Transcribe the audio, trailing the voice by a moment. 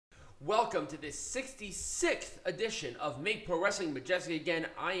Welcome to this 66th edition of Make Pro Wrestling Majestic. Again,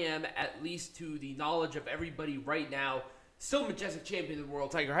 I am, at least to the knowledge of everybody right now, still Majestic Champion of the World,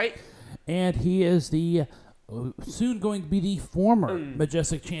 Tiger Height. And he is the soon going to be the former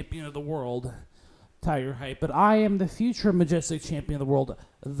Majestic Champion of the World, Tiger Height. But I am the future Majestic Champion of the World,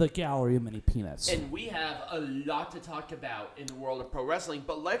 the Gallery of Many Peanuts. And we have a lot to talk about in the world of pro wrestling.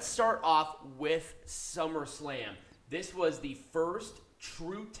 But let's start off with SummerSlam. This was the first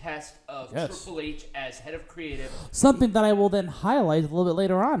true test of Triple H as head of creative. Something that I will then highlight a little bit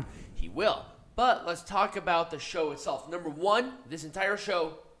later on. He will. But let's talk about the show itself. Number one, this entire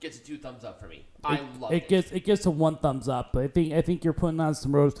show gets a 2 thumbs up for me. I love it. It gets a 1 thumbs up. But I think you're putting on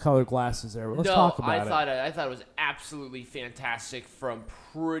some rose-colored glasses there. Let's talk about it. I thought it was absolutely fantastic from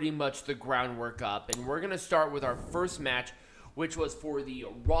pretty much the groundwork up. And we're going to start with our first match, which was for the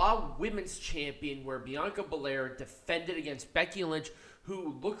Raw Women's Champion, where Bianca Belair defended against Becky Lynch,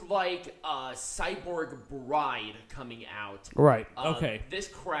 who looked like a cyborg bride coming out. Right, okay. This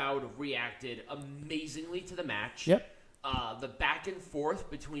crowd reacted amazingly to the match. Yep. The back and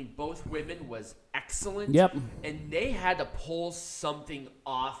forth between both women was excellent. Yep. And they had to pull something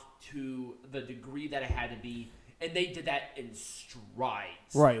off to the degree that it had to be. And they did that in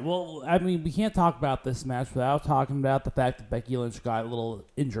strides. Right. Well, I mean, we can't talk about this match without talking about the fact that Becky Lynch got a little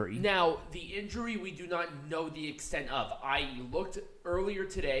injury. Now, the injury we do not know the extent of. I looked earlier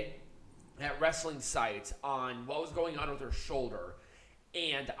today at wrestling sites on what was going on with her shoulder,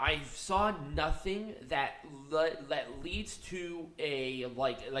 and I saw nothing that leads to a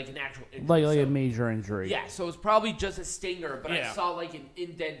like an actual injury. Like a major injury. Yeah, so it's probably just a stinger, but I saw like an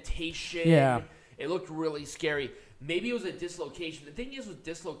indentation. Yeah. It looked really scary. Maybe it was a dislocation. The thing is with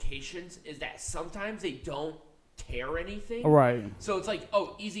dislocations is that sometimes they don't tear anything. Right. So it's like,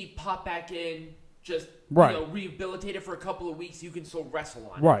 oh, easy, pop back in, just rehabilitate it for a couple of weeks, you can still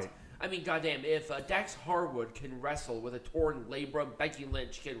wrestle on it. I mean, goddamn, if Dax Harwood can wrestle with a torn labrum, Becky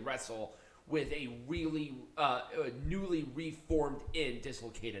Lynch can wrestle with a really newly reformed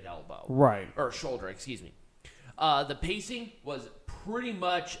dislocated elbow. Right. Or shoulder, excuse me. The pacing was pretty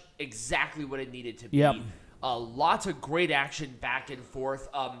much exactly what it needed to be. Yep. Lots of great action back and forth.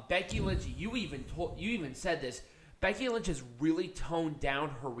 Becky Lynch, you even said this. Becky Lynch has really toned down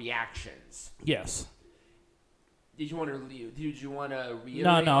her reactions. Yes. Did you want to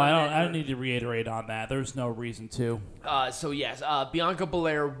reiterate? No, I don't need to reiterate on that. There's no reason to. So yes, Bianca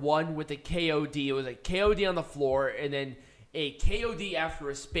Belair won with a KOD. It was a KOD on the floor, and then a KOD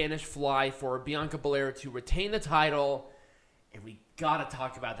after a Spanish fly for Bianca Belair to retain the title. And we gotta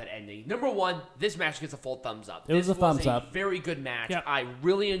talk about that ending. Number one, this match gets a full thumbs up. It was a thumbs up. Very good match. Yep. I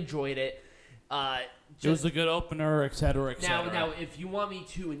really enjoyed it. It was a good opener, etc., etc. Now, if you want me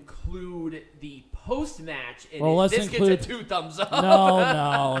to include the post-match, this gets a 2 thumbs up.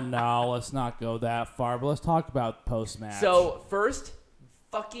 No, let's not go that far. But let's talk about post-match. So, first,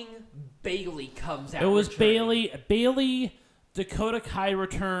 fucking Bayley comes out. It was returning. Bayley, Dakota Kai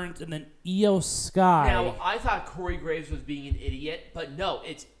returns, and then Io Sky. Now, I thought Corey Graves was being an idiot, but no,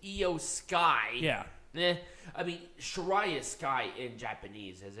 it's Io Sky. Yeah. I mean, Shiraya Sky in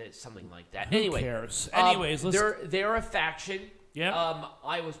Japanese, is it something like that? Who cares? Anyways, they're a faction. Yeah.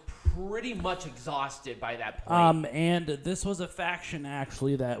 I was pretty much exhausted by that point. And this was a faction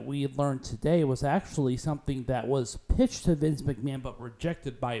actually that we learned today was actually something that was pitched to Vince McMahon but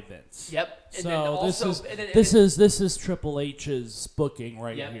rejected by Vince. Yep. And so this is Triple H's booking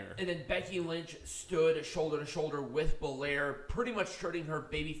right here. And then Becky Lynch stood shoulder to shoulder with Belair, pretty much turning her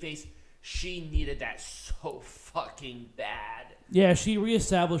babyface. She needed that so fucking bad. Yeah, she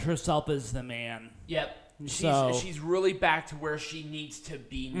reestablished herself as the man. Yep. She's really back to where she needs to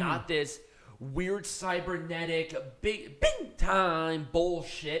be. Not this weird cybernetic, big time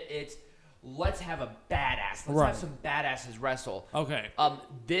bullshit. It's let's have a badass. Let's have some badasses wrestle. Okay.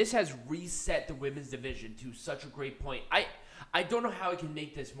 This has reset the women's division to such a great point. I don't know how it can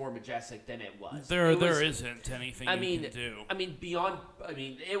make this more majestic than it was. There isn't anything you can do. I mean, beyond. I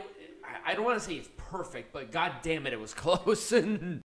mean, I don't want to say it's perfect, but god damn it, it was close.